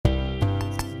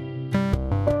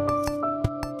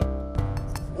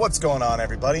What's going on,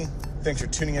 everybody? Thanks for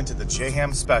tuning into the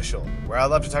J-Ham Special, where I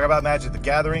love to talk about Magic the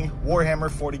Gathering, Warhammer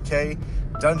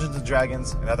 40k, Dungeons &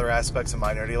 Dragons, and other aspects of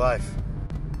my nerdy life.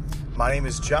 My name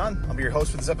is John. I'll be your host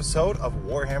for this episode of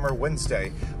Warhammer Wednesday,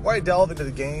 where I delve into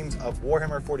the games of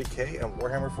Warhammer 40k and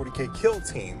Warhammer 40k Kill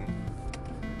Team,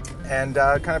 and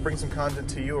kind of bring some content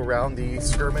to you around the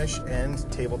skirmish and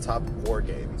tabletop war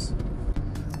games.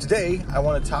 Today, I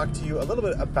want to talk to you a little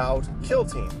bit about Kill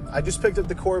Team. I just picked up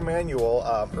the core manual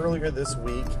earlier this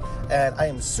week, and I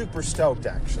am super stoked,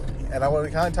 actually. And I want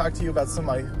to kind of talk to you about some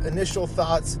of my initial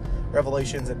thoughts,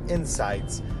 revelations, and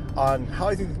insights on how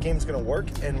I think the game's going to work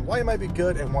and why it might be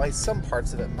good and why some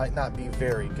parts of it might not be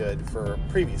very good for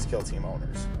previous Kill Team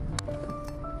owners.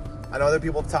 I know other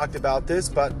people have talked about this,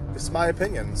 but it's my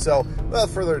opinion. So,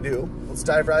 without further ado, let's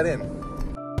dive right in.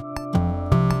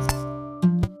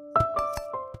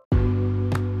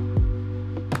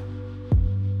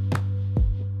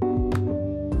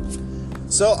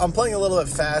 So I'm playing a little bit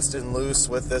fast and loose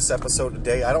with this episode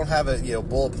today. I don't have it,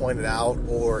 bullet pointed out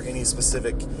or any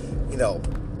specific,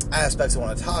 aspects I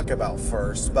want to talk about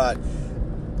first. But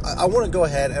I want to go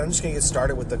ahead and I'm just going to get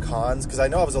started with the cons because I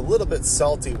know I was a little bit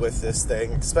salty with this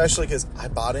thing, especially because I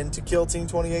bought into Kill Team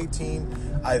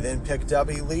 2018. I then picked up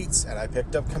Elites and I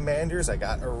picked up Commanders. I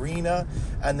got Arena,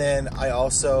 and then I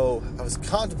was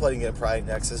contemplating getting Pride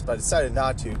Nexus, but I decided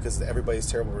not to because everybody's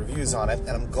terrible reviews on it, and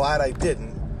I'm glad I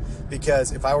didn't.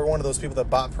 Because if I were one of those people that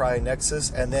bought Pride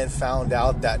Nexus and then found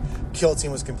out that Kill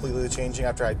Team was completely changing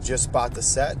after I just bought the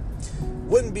set,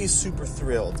 wouldn't be super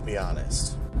thrilled, to be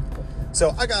honest.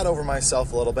 So I got over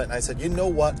myself a little bit and I said, you know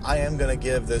what? I am going to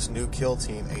give this new Kill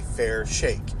Team a fair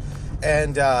shake.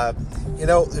 And,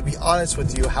 to be honest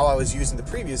with you, how I was using the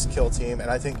previous Kill Team,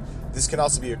 and I think this can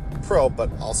also be a pro,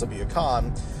 but also be a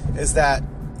con, is that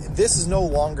this is no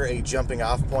longer a jumping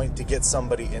off point to get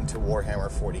somebody into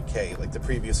Warhammer 40k like the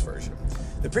previous version.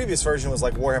 The previous version was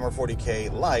like Warhammer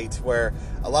 40k Lite, where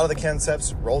a lot of the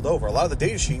concepts rolled over. A lot of the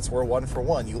data sheets were one for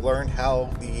one. You learned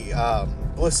how the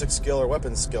ballistic skill or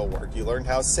weapon skill worked. You learned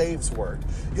how saves worked.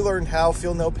 You learned how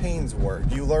feel no pains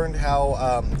worked. You learned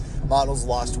how models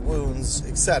lost wounds,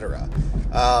 etc.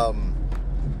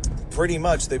 Pretty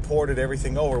much they ported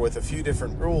everything over with a few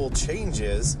different rule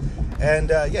changes, and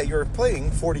you're playing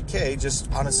 40k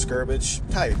just on a skirmish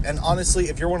type. And honestly,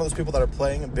 if you're one of those people that are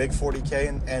playing a big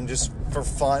 40k and just for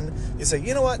fun, you say,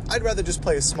 you know what, I'd rather just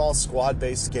play a small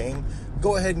squad-based game,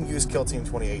 go ahead and use Kill Team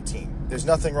 2018. There's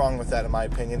nothing wrong with that in my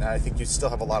opinion, and I think you still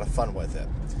have a lot of fun with it.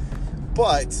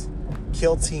 But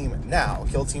Kill Team now,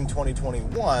 Kill Team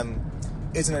 2021,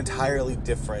 is an entirely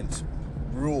different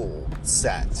rule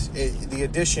set. The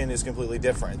edition is completely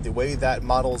different. The way that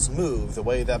models move, the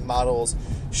way that models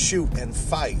shoot and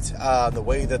fight, the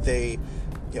way that they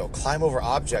climb over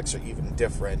objects are even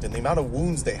different, and the amount of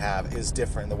wounds they have is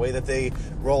different. The way that they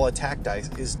roll attack dice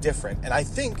is different, and I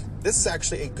think this is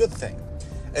actually a good thing.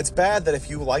 It's bad that if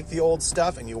you like the old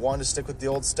stuff and you want to stick with the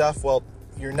old stuff, well,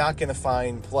 you're not going to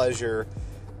find pleasure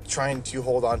trying to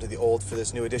hold on to the old for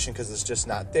this new edition because it's just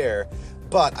not there.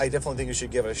 But I definitely think you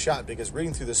should give it a shot, because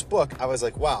reading through this book, I was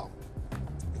like, wow,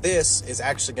 this is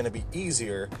actually going to be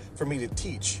easier for me to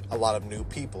teach a lot of new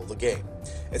people the game.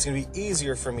 It's going to be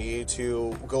easier for me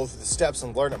to go through the steps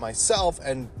and learn it myself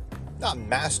and not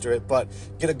master it, but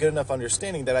get a good enough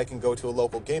understanding that I can go to a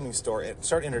local gaming store and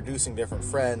start introducing different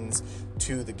friends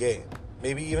to the game.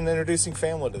 Maybe even introducing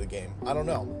family to the game. I don't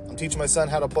know. I'm teaching my son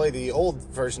how to play the old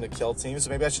version of Kill Team, so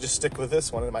maybe I should just stick with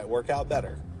this one and it might work out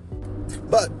better.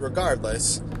 But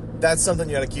regardless, that's something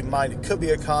you got to keep in mind. It could be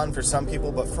a con for some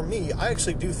people, but for me, I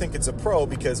actually do think it's a pro,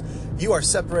 because you are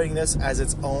separating this as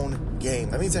its own game.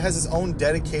 That means it has its own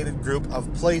dedicated group of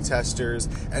playtesters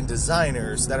and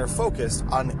designers that are focused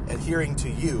on adhering to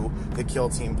you, the Kill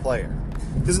Team player.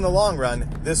 Because in the long run,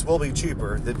 this will be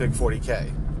cheaper than Big 40K.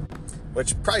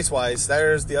 Which, price-wise,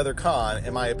 there's the other con,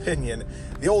 in my opinion.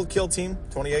 The old Kill Team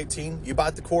 2018, you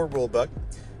bought the core rulebook.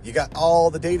 You got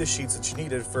all the data sheets that you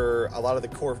needed for a lot of the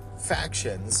core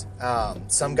factions.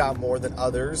 Some got more than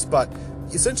others, but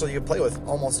essentially you could play with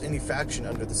almost any faction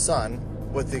under the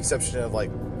sun, with the exception of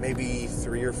like maybe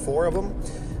 3 or 4 of them.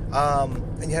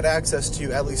 And you had access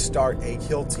to at least start a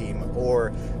kill team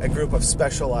or a group of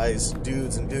specialized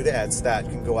dudes and dudettes that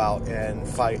can go out and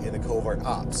fight in the covert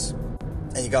ops.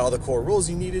 And you got all the core rules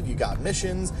you needed, you got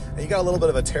missions, and you got a little bit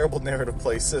of a terrible narrative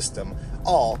play system,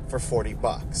 all for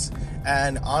 $40.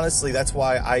 And honestly, that's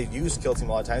why I use Kill Team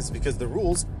a lot of times, because the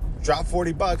rules drop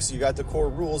 $40. You got the core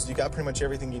rules, you got pretty much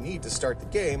everything you need to start the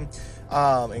game,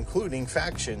 including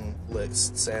faction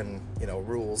lists and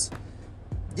rules.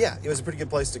 yeah, it was a pretty good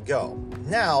place to go.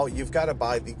 Now you've got to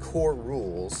buy the core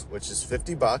rules, which is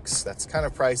 $50. That's kind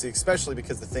of pricey, especially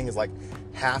because the thing is like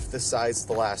half the size of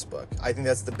the last book. I think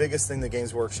that's the biggest thing the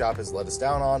Games Workshop has let us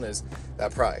down on, is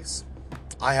that price.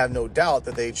 I have no doubt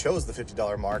that they chose the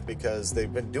 $50 mark because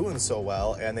they've been doing so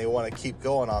well and they want to keep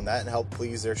going on that and help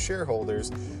please their shareholders.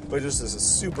 But it just is a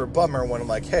super bummer when I'm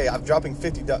like, hey, I'm dropping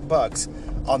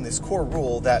 $50 on this core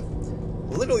rule that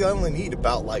literally I only need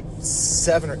about like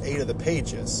 7 or 8 of the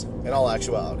pages in all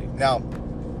actuality. Now,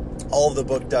 all of the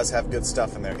book does have good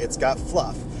stuff in there. It's got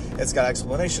fluff. It's got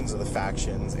explanations of the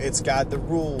factions. It's got the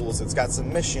rules. It's got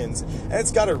some missions. And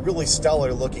it's got a really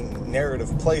stellar looking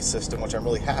narrative play system, which I'm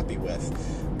really happy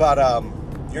with. But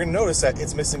you're going to notice that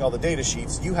it's missing all the data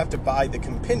sheets. You have to buy the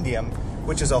compendium,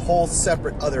 which is a whole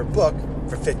separate other book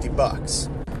for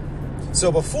 $50.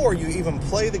 So before you even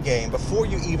play the game, before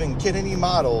you even get any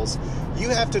models, you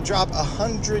have to drop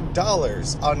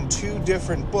 $100 on 2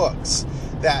 different books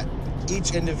that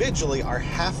each individually are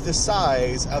half the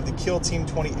size of the Kill Team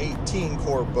 2018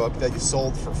 core book that you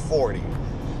sold for $40.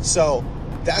 So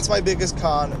that's my biggest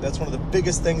con. That's one of the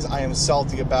biggest things I am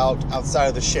salty about outside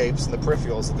of the shapes and the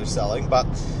peripherals that they're selling. But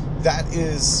that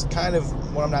is kind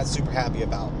of what I'm not super happy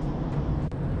about.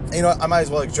 You know, I might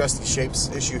as well address the shapes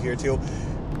issue here too.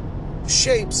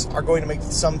 Shapes are going to make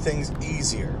some things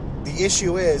easier. The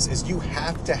issue is you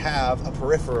have to have a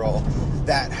peripheral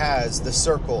that has the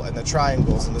circle and the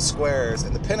triangles and the squares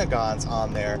and the pentagons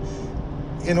on there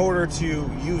in order to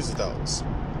use those.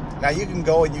 Now you can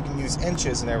go and you can use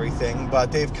inches and everything,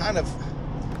 but they got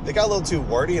a little too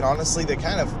wordy, and honestly they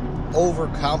kind of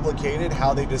overcomplicated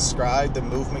how they describe the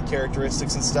movement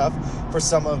characteristics and stuff for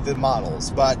some of the models.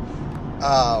 But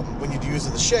when you use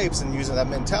the shapes and using that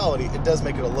mentality, it does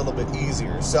make it a little bit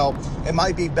easier. So it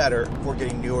might be better for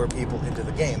getting newer people into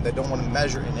the game that don't want to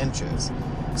measure in inches.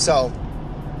 So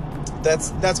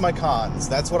that's my cons.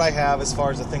 That's what I have as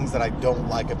far as the things that I don't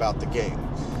like about the game.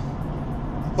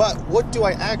 But what do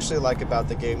I actually like about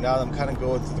the game now that I'm kind of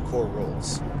going through the core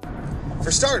rules?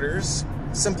 For starters,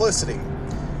 simplicity.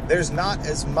 There's not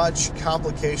as much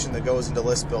complication that goes into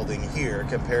list building here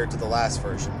compared to the last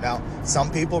version. Now,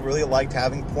 some people really liked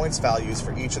having points values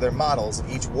for each of their models and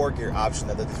each war gear option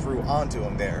that they threw onto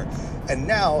them there. And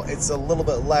now it's a little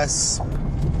bit less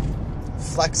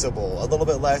flexible, a little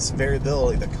bit less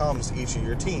variability that comes to each of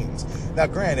your teams. Now,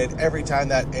 granted, every time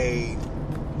that a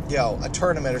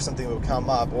tournament or something would come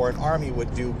up, or an army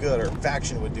would do good, or a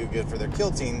faction would do good for their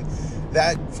kill team,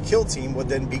 that kill team would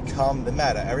then become the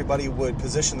meta. Everybody would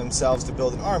position themselves to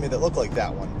build an army that looked like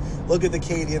that one. Look at the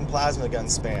Cadian plasma gun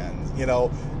span.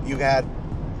 You had,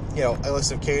 a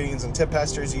list of Cadians and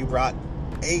Tempesters. You brought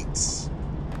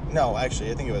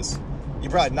you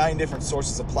brought 9 different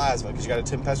sources of plasma, because you got a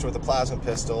Tempester with a plasma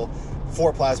pistol,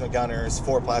 4 plasma gunners,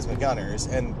 4 plasma gunners,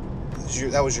 and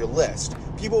that was your list.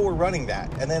 People were running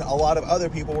that, and then a lot of other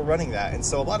people were running that, and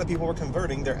so a lot of people were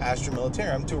converting their Astra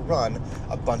Militarum to run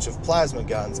a bunch of plasma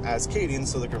guns as Cadians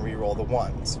so they can reroll the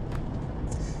ones.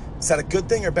 Is that a good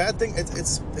thing or bad thing?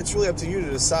 It's really up to you to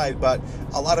decide, but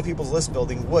a lot of people's list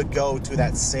building would go to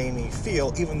that samey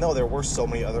feel, even though there were so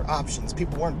many other options.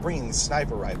 People weren't bringing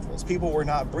sniper rifles. People were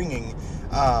not bringing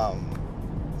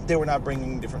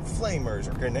different flamers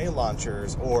or grenade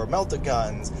launchers or melta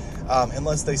guns,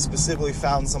 unless they specifically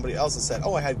found somebody else that said,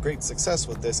 oh, I had great success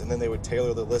with this, and then they would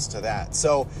tailor the list to that.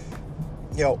 So,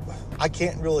 I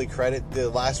can't really credit the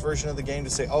last version of the game to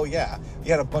say, oh yeah,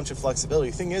 you had a bunch of flexibility.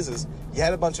 The thing is you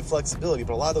had a bunch of flexibility,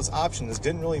 but a lot of those options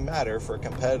didn't really matter for a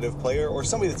competitive player or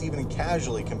somebody that's even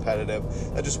casually competitive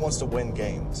that just wants to win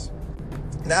games.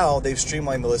 Now they've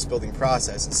streamlined the list building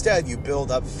process. Instead, you build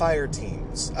up fire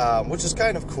teams, which is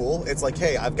kind of cool. It's like,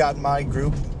 hey, I've got my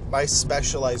group, my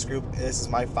specialized group, and this is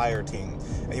my fire team.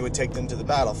 And you would take them to the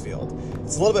battlefield.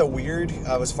 It's a little bit weird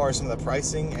as far as some of the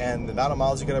pricing and the amount of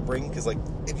models you got to bring, because like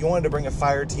if you wanted to bring a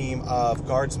fire team of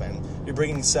guardsmen, you're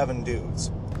bringing 7 dudes.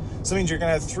 So it means you're going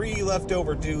to have 3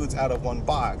 leftover dudes out of 1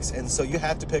 box, and so you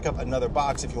have to pick up another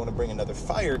box if you want to bring another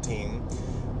fire team,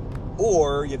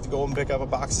 or you have to go and pick up a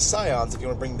box of Scions if you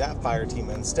want to bring that fire team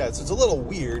instead. So it's a little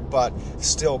weird, but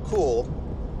still cool,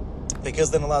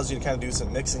 because then it allows you to kind of do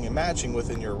some mixing and matching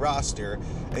within your roster,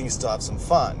 and you still have some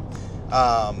fun.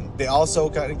 They also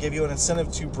kind of give you an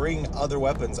incentive to bring other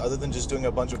weapons other than just doing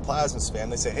a bunch of plasma spam.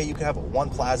 They say, hey, you can have 1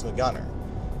 plasma gunner,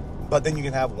 but then you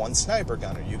can have 1 sniper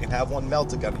gunner, you can have 1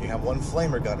 melta gunner, you can have 1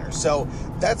 flamer gunner. So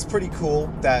that's pretty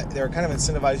cool that they're kind of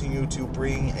incentivizing you to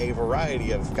bring a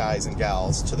variety of guys and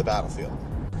gals to the battlefield.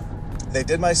 They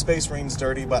did my Space Marines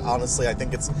dirty, but honestly, I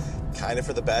think it's kind of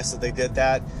for the best that they did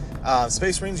that.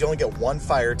 Space Marines, you only get 1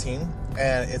 fire team,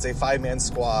 and it's a 5-man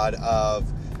squad of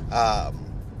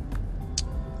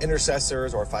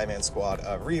intercessors or 5-man squad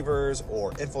of reavers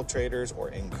or infiltrators or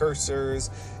incursors.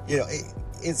 You know,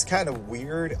 it's kind of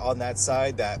weird on that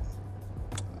side that,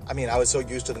 I mean, I was so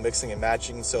used to the mixing and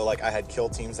matching. So like I had kill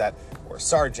teams that were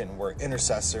sergeant, were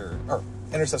intercessor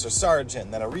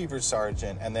sergeant, then a reaver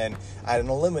sergeant, and then I had an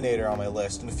eliminator on my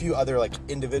list and a few other like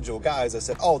individual guys. I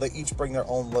said, oh, they each bring their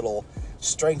own little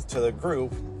strength to the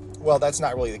group. Well, that's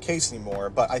not really the case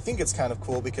anymore, but I think it's kind of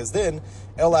cool because then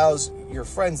it allows your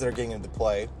friends that are getting into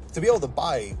play to be able to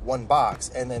buy one box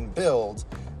and then build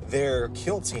their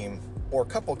kill team or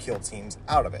couple kill teams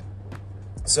out of it.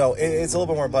 So it's a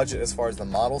little bit more budget as far as the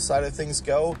model side of things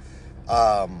go,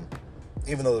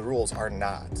 even though the rules are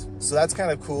not. So that's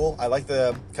kind of cool. I like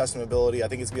the customability. I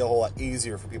think it's going to be a whole lot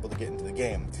easier for people to get into the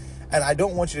game. And I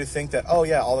don't want you to think that, oh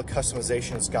yeah, all the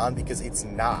customization is gone, because it's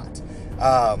not.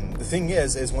 The thing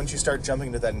is once you start jumping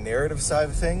into that narrative side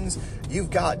of things, you've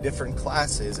got different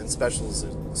classes and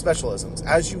specialisms.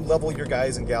 As you level your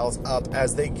guys and gals up,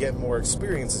 as they get more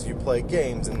experience as you play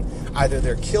games, and either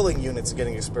they're killing units and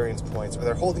getting experience points, or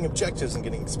they're holding objectives and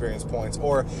getting experience points,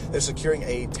 or they're securing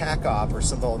a TAC op or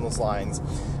something along those lines,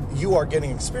 you are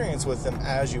getting experience with them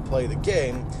as you play the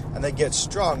game, and they get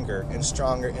stronger and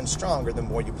stronger and stronger the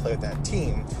more you play with that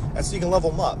team, and so you can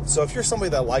level them up. So if you're somebody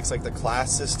that likes like the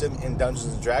class system in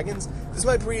Dungeons and Dragons, this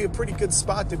might be a pretty good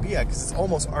spot to be at, because it's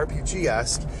almost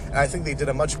RPG-esque, and I think they did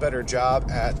a much better job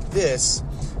at this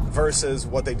versus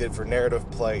what they did for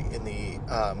narrative play in the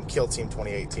Kill Team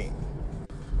 2018.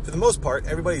 For the most part,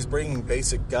 everybody's bringing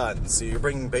basic guns. So you're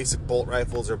bringing basic bolt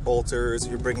rifles or bolters,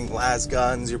 you're bringing las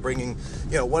guns, you're bringing,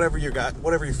 you know, whatever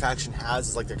your faction has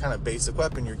is like their kind of basic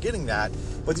weapon, you're getting that.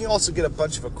 But then you also get a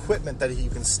bunch of equipment that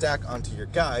you can stack onto your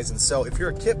guys. And so if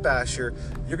you're a kit basher,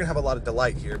 you're gonna have a lot of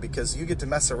delight here, because you get to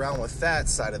mess around with that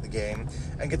side of the game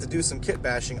and get to do some kit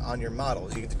bashing on your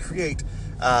models. You get to create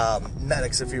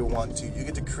medics if you want to. You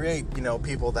get to create, you know,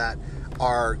 people that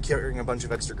are carrying a bunch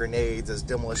of extra grenades as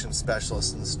demolition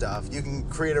specialists and stuff. You can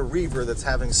create a reaver that's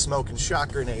having smoke and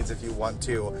shock grenades if you want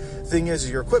to. Thing is,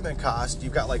 your equipment cost,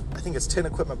 you've got like, I think it's 10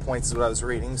 equipment points is what I was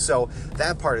reading, so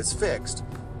that part is fixed.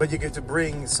 But you get to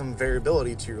bring some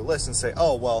variability to your list and say,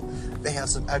 oh, well, they have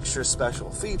some extra special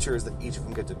features that each of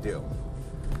them get to do.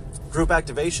 Group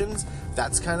activations,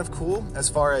 that's kind of cool. As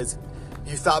far as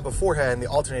you thought beforehand, the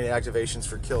alternating activations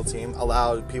for Kill Team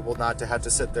allowed people not to have to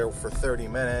sit there for 30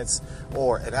 minutes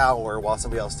or an hour while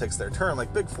somebody else takes their turn,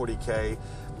 like Big 40K.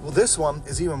 Well, this one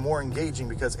is even more engaging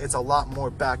because it's a lot more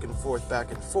back and forth,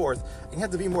 and you have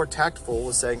to be more tactful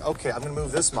with saying, okay, I'm going to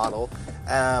move this model,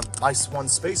 my one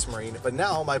Space Marine, but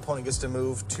now my opponent gets to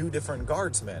move 2 different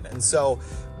guardsmen. And so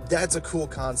that's a cool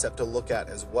concept to look at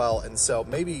as well. And so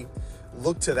maybe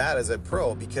look to that as a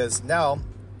pro, because now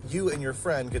you and your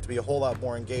friend get to be a whole lot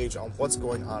more engaged on what's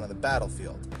going on in the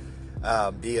battlefield.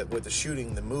 Be it with the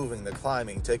shooting, the moving, the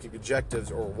climbing, taking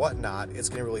objectives, or whatnot, it's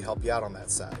going to really help you out on that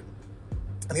side.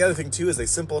 And the other thing too is they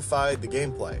simplified the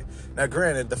gameplay. Now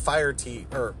granted, the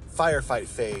firefight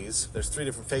phase, there's 3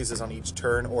 different phases on each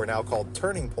turn, or now called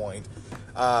Turning Point,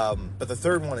 but the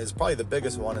third one is probably the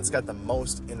biggest one. It's got the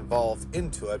most involved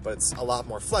into it, but it's a lot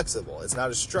more flexible. It's not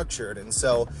as structured, and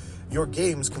so your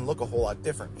games can look a whole lot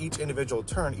different. Each individual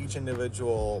turn, each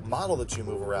individual model that you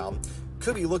move around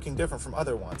could be looking different from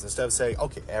other ones. Instead of saying,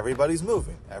 okay, everybody's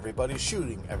moving, everybody's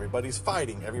shooting, everybody's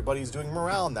fighting, everybody's doing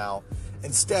morale now.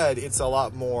 Instead, it's a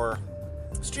lot more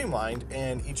streamlined,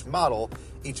 and each model,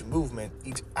 each movement,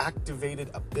 each activated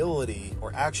ability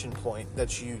or action point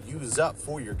that you use up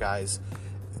for your guys,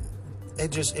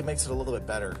 it makes it a little bit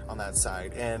better on that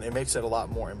side, and it makes it a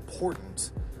lot more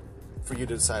important for you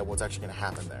to decide what's actually going to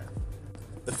happen there.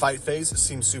 The fight phase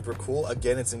seems super cool.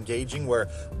 Again, it's engaging, where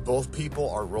both people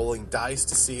are rolling dice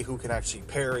to see who can actually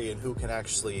parry and who can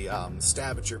actually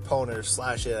stab at your opponent or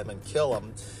slash at them and kill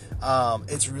them.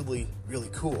 It's really, really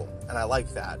cool, and I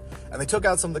like that. And they took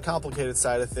out some of the complicated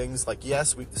side of things. Like,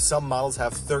 yes, some models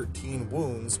have 13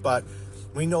 wounds, but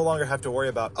we no longer have to worry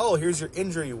about, oh, here's your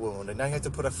injury wound, and now you have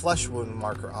to put a flesh wound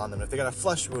marker on them. If they got a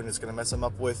flesh wound, it's going to mess them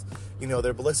up with, you know,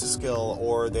 their ballista skill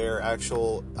or their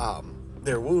actual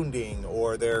their wounding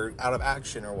or their out of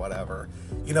action or whatever.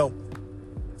 You know,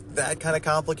 that kind of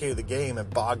complicated the game and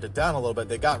bogged it down a little bit.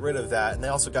 They got rid of that, and they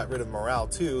also got rid of morale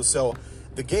too. So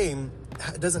the game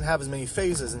doesn't have as many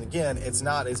phases, and again, it's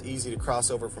not as easy to cross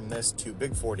over from this to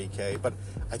Big 40K, but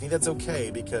I think that's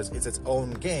okay because it's its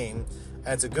own game,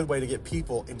 and it's a good way to get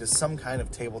people into some kind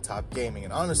of tabletop gaming.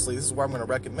 And honestly, this is where I'm going to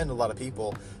recommend a lot of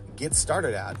people get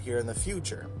started at here in the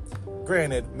future.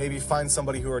 Granted, maybe find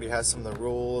somebody who already has some of the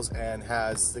rules and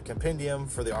has the compendium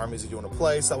for the armies that you want to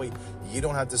play, so that way you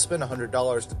don't have to spend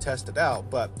 $100 to test it out.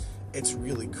 But it's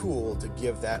really cool to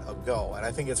give that a go. And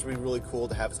I think it's really cool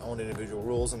to have its own individual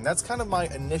rules. And that's kind of my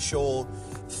initial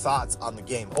thoughts on the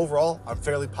game. Overall, I'm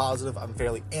fairly positive. I'm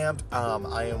fairly amped.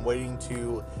 I am waiting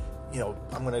to,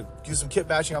 I'm going to do some kit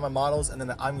bashing on my models, and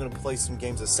then I'm going to play some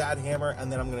games of Sad Hammer,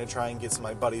 and then I'm going to try and get some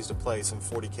of my buddies to play some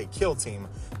 40K Kill Team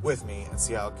with me and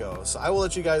see how it goes. So I will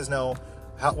let you guys know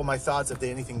what my thoughts, if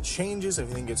anything changes, if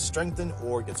anything gets strengthened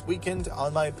or gets weakened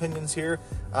on my opinions here.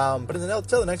 But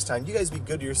until the next time, you guys be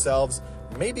good to yourselves.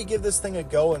 Maybe give this thing a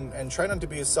go and try not to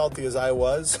be as salty as I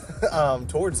was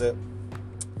towards it.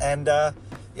 And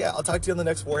yeah, I'll talk to you on the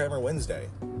next Warhammer Wednesday.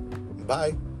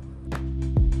 Bye.